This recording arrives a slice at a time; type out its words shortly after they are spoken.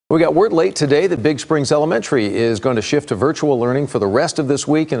We got word late today that Big Springs Elementary is going to shift to virtual learning for the rest of this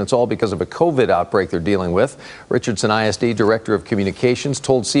week, and it's all because of a COVID outbreak they're dealing with. Richardson ISD Director of Communications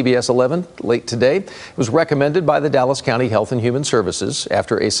told CBS 11 late today it was recommended by the Dallas County Health and Human Services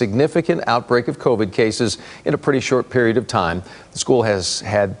after a significant outbreak of COVID cases in a pretty short period of time. The school has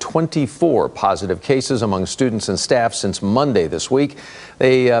had 24 positive cases among students and staff since Monday this week.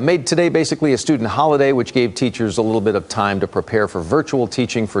 They made today basically a student holiday, which gave teachers a little bit of time to prepare for virtual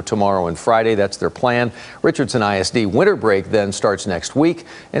teaching for tomorrow and Friday. That's their plan. Richardson ISD winter break then starts next week,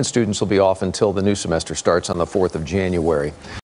 and students will be off until the new semester starts on the 4th of January.